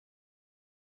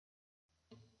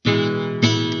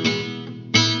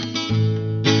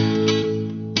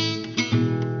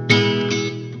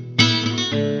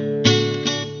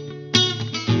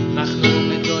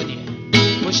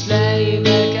مش لاقي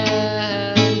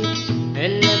مكان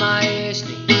اللي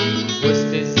معيشني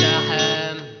وسط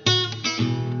الزحام.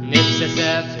 نفسي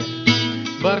اسافر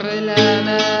بر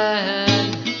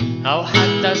الامان او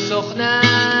حتى السخنة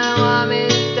واعمل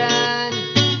تاني.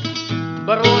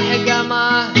 بروح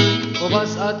الجامعة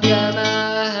وبسقط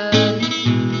كمان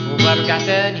وبرجع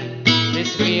تاني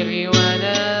لسريري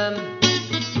وانام.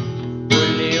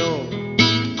 كل يوم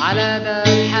على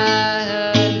بالي